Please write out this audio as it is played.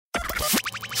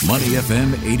Money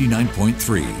FM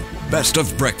 89.3. Best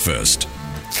of breakfast.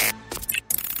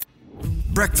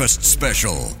 Breakfast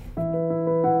special.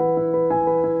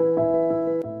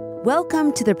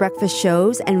 Welcome to the Breakfast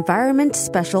Show's Environment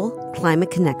Special Climate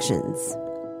Connections.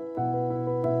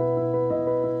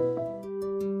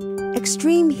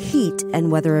 Extreme heat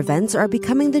and weather events are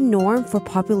becoming the norm for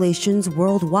populations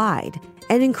worldwide.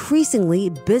 And increasingly,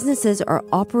 businesses are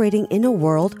operating in a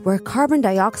world where carbon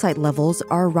dioxide levels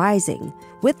are rising.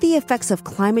 With the effects of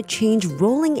climate change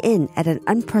rolling in at an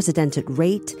unprecedented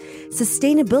rate,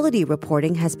 sustainability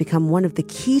reporting has become one of the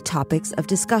key topics of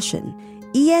discussion.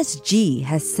 ESG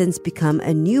has since become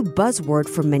a new buzzword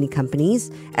for many companies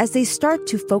as they start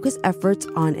to focus efforts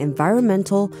on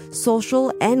environmental,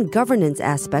 social, and governance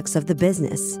aspects of the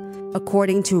business.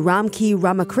 According to Ramki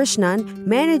Ramakrishnan,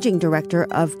 Managing Director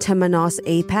of Temenos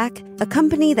APAC, a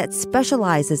company that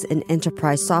specializes in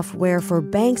enterprise software for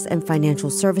banks and financial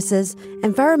services,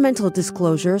 environmental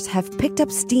disclosures have picked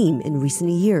up steam in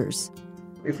recent years.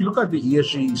 If you look at the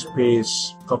ESG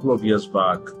space a couple of years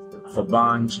back, for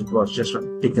banks, it was just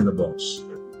a tick in the box.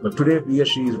 But today,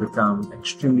 ESG has become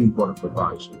extremely important for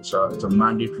banks. It's a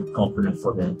mandatory component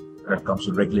for them when it comes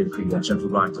to regulatory and central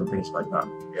banks and things like that.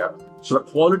 Yeah. So the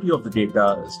quality of the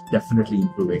data is definitely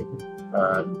improving.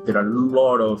 There are a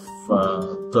lot of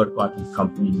third-party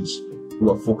companies who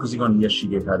are focusing on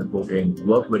ESG data reporting,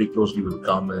 work very closely with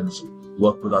governments,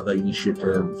 work with other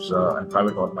initiatives and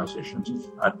private organizations,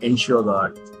 and ensure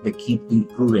that they keep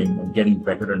improving and getting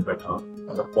better and better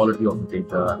on the quality of the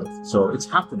data. So it's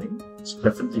happening. It's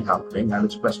definitely happening. And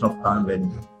it's a question of time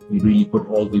when we really put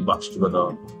all the bucks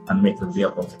together and make the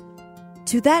real perfect.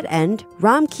 To that end,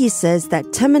 Ramki says that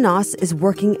Temenos is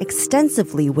working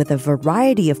extensively with a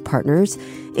variety of partners,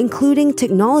 including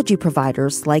technology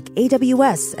providers like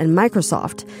AWS and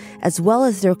Microsoft, as well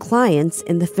as their clients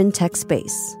in the fintech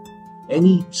space.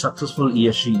 Any successful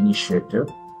ESG initiative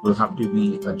will have to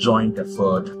be a joint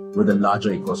effort with a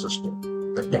larger ecosystem.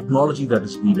 The technology that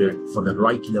is needed for the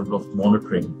right level of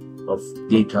monitoring of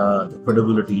data, the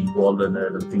credibility involved in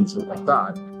it, and things like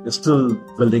that is still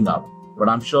building up. But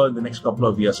I'm sure in the next couple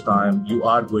of years' time, you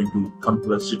are going to come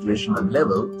to a situation and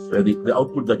level where the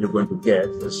output that you're going to get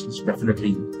is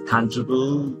definitely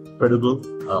tangible, credible.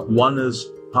 One is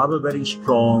have a very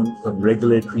strong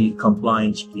regulatory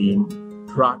compliance team,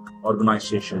 track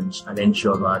organizations and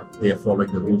ensure that they are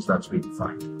following the rules that's been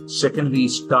defined. Secondly,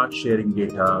 start sharing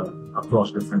data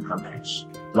across different countries,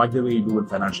 like the way you do in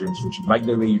financial institutions, like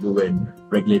the way you do in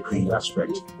regulatory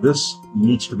aspects. This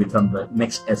needs to become the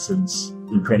next essence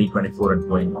in 2024 and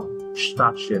going on.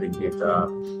 Start sharing data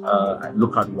and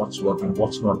look at what's working,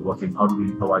 what's not working, how do we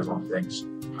improvise on things,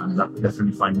 and that will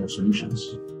definitely find more solutions.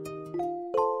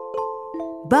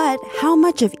 But how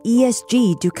much of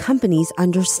ESG do companies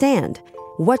understand?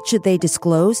 What should they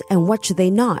disclose and what should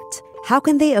they not? How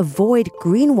can they avoid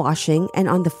greenwashing and,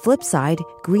 on the flip side,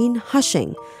 green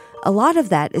hushing? A lot of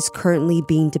that is currently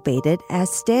being debated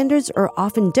as standards are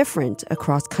often different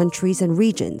across countries and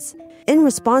regions. In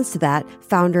response to that,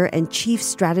 founder and chief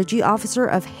strategy officer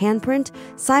of Handprint,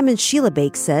 Simon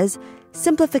Schielebeek, says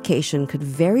simplification could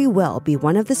very well be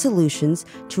one of the solutions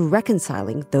to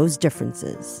reconciling those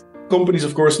differences. Companies,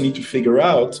 of course, need to figure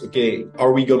out, okay,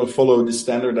 are we going to follow this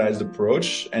standardized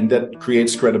approach? And that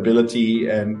creates credibility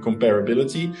and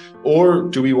comparability. Or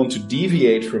do we want to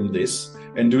deviate from this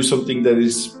and do something that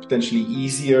is potentially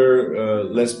easier,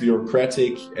 less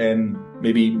bureaucratic, and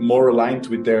maybe more aligned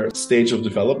with their stage of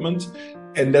development?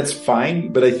 And that's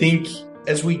fine. But I think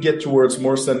as we get towards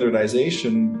more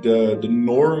standardization, the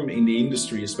norm in the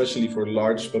industry, especially for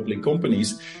large public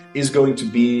companies, is going to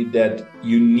be that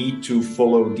you need to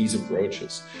follow these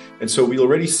approaches. And so we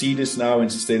already see this now in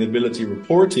sustainability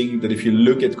reporting, that if you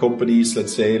look at companies,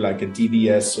 let's say like a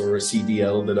DBS or a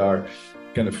CDL that are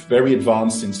kind of very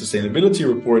advanced in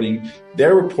sustainability reporting,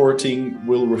 their reporting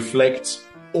will reflect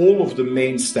all of the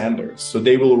main standards. So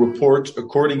they will report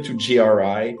according to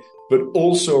GRI, but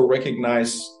also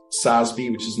recognize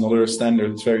SASB, which is another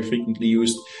standard that's very frequently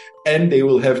used. And they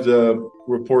will have the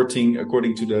reporting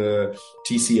according to the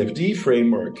TCFD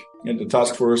framework and the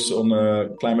Task Force on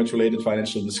Climate-Related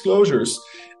Financial Disclosures.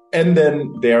 And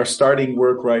then they are starting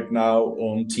work right now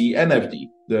on TNFD,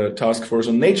 the Task Force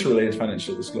on Nature-Related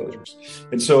Financial Disclosures.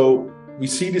 And so we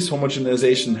see this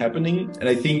homogenization happening. And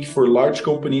I think for large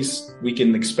companies, we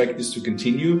can expect this to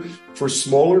continue. For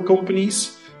smaller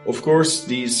companies, of course,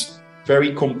 these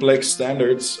very complex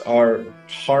standards are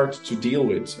hard to deal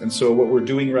with. And so what we're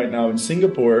doing right now in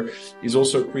Singapore is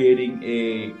also creating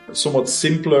a somewhat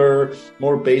simpler,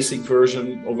 more basic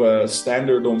version of a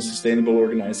standard on sustainable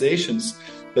organizations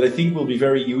that I think will be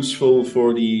very useful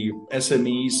for the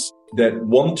SMEs that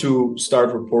want to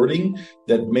start reporting,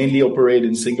 that mainly operate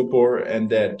in Singapore and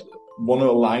that want to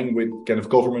align with kind of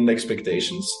government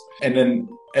expectations. And then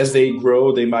as they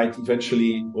grow, they might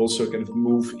eventually also kind of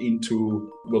move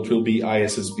into what will be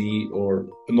ISSB or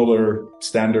another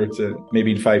standard.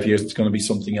 Maybe in 5 years, it's going to be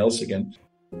something else again.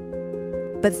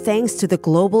 But thanks to the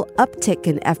global uptick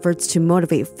in efforts to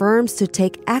motivate firms to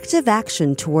take active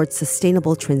action towards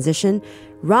sustainable transition,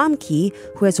 Ram Key,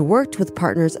 who has worked with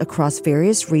partners across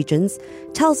various regions,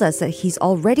 tells us that he's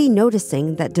already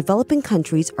noticing that developing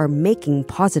countries are making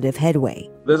positive headway.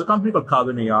 There's a company called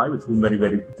Carbon AI, with whom very,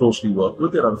 very closely work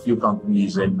with. There are a few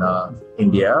companies in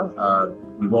India.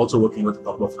 We're also working with a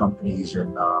couple of companies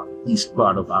in east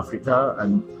part of Africa.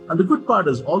 And the good part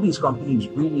is all these companies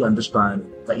really understand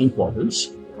the importance.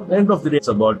 At the end of the day, it's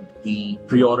about the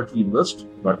priority list,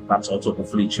 but that's also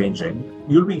hopefully changing.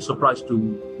 You'll be surprised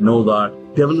to know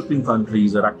that developing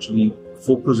countries are actually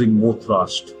focusing more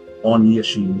thrust on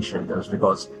ESG initiatives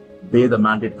because the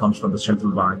mandate comes from the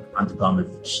central bank and the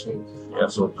governments. Yeah,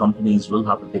 so companies will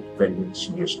have to take it very, very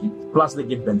seriously. Plus, they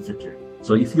get benefited.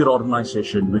 So if you're an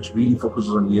organization which really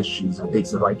focuses on ESGs and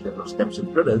takes the right level of steps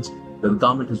and credits, then the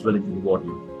government is willing to reward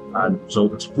you. And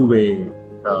so it's a two-way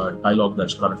dialogue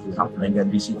that's currently happening,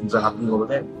 and we see things are happening over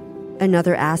there.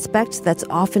 Another aspect that's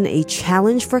often a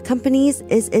challenge for companies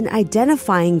is in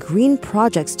identifying green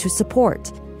projects to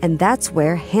support. And that's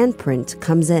where Handprint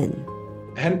comes in.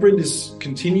 Handprint is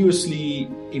continuously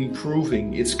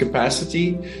improving its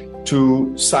capacity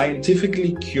to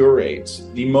scientifically curate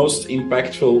the most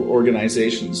impactful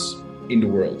organizations in the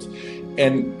world.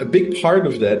 And a big part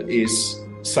of that is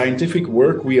scientific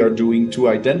work we are doing to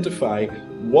identify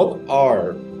what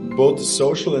are both the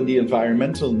social and the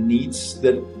environmental needs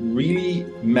that really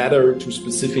matter to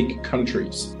specific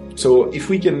countries. So if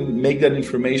we can make that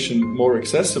information more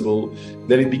accessible,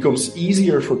 then it becomes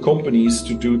easier for companies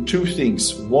to do two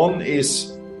things. One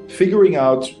is figuring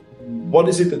out what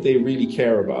is it that they really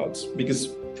care about? Because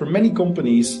for many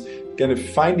companies, kind of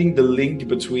finding the link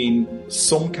between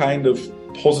some kind of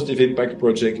positive impact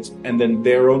project and then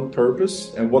their own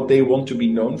purpose and what they want to be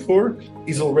known for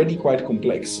is already quite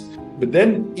complex. But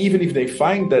then even if they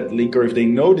find that link or if they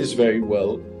know this very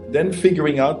well, then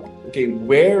figuring out, okay,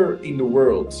 where in the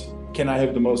world can I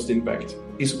have the most impact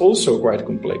is also quite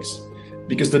complex.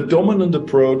 Because the dominant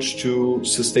approach to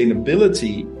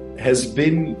sustainability has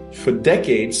been for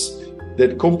decades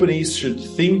that companies should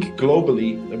think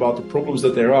globally about the problems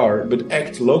that there are, but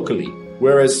act locally.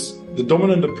 Whereas the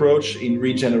dominant approach in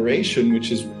regeneration,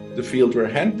 which is the field where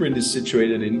Handprint is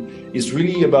situated in, is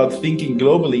really about thinking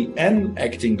globally and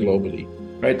acting globally,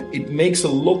 right? It makes a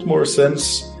lot more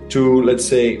sense to, let's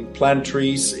say, plant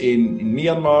trees in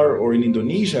Myanmar or in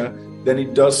Indonesia than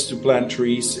it does to plant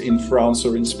trees in France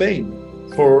or in Spain.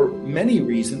 For many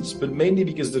reasons, but mainly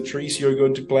because the trees you're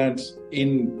going to plant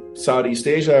in Southeast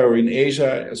Asia or in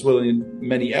Asia, as well as in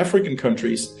many African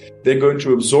countries, they're going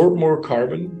to absorb more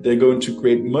carbon, they're going to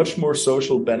create much more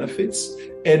social benefits,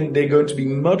 and they're going to be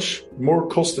much more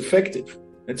cost effective.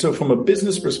 And so from a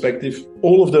business perspective,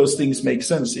 all of those things make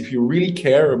sense. If you really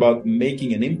care about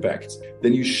making an impact,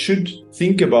 then you should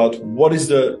think about what is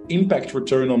the impact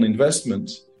return on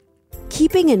investment.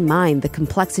 Keeping in mind the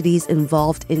complexities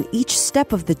involved in each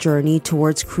step of the journey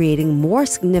towards creating more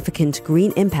significant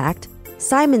green impact,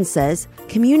 Simon says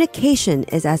communication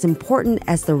is as important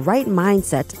as the right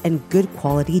mindset and good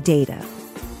quality data.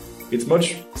 It's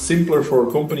much simpler for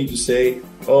a company to say,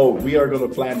 oh, we are going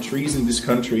to plant trees in this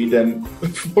country than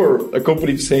for a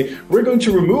company to say, we're going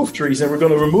to remove trees and we're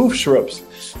going to remove shrubs.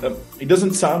 It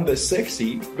doesn't sound as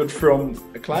sexy, but from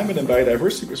a climate and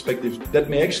biodiversity perspective, that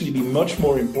may actually be much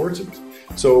more important.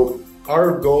 So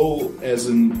our goal as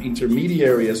an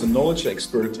intermediary, as a knowledge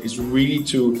expert, is really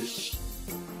to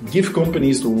give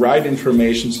companies the right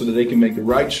information so that they can make the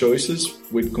right choices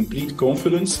with complete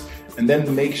confidence, and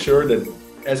then make sure that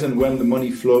as and when the money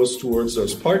flows towards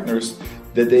those partners,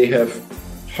 that they have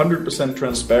 100%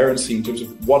 transparency in terms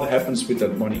of what happens with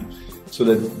that money, so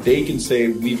that they can say,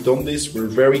 we've done this, we're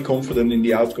very confident in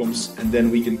the outcomes, and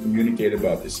then we can communicate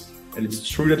about this. And it's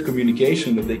through that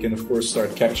communication that they can, of course,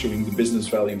 start capturing the business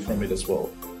value from it as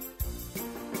well.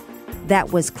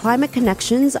 That was Climate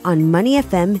Connections on Money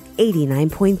FM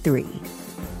 89.3.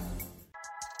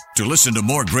 To listen to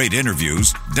more great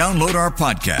interviews, download our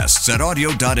podcasts at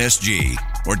audio.sg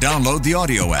or download the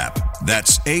audio app.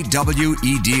 That's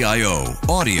AWEDIO,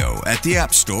 audio at the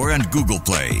App Store and Google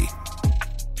Play.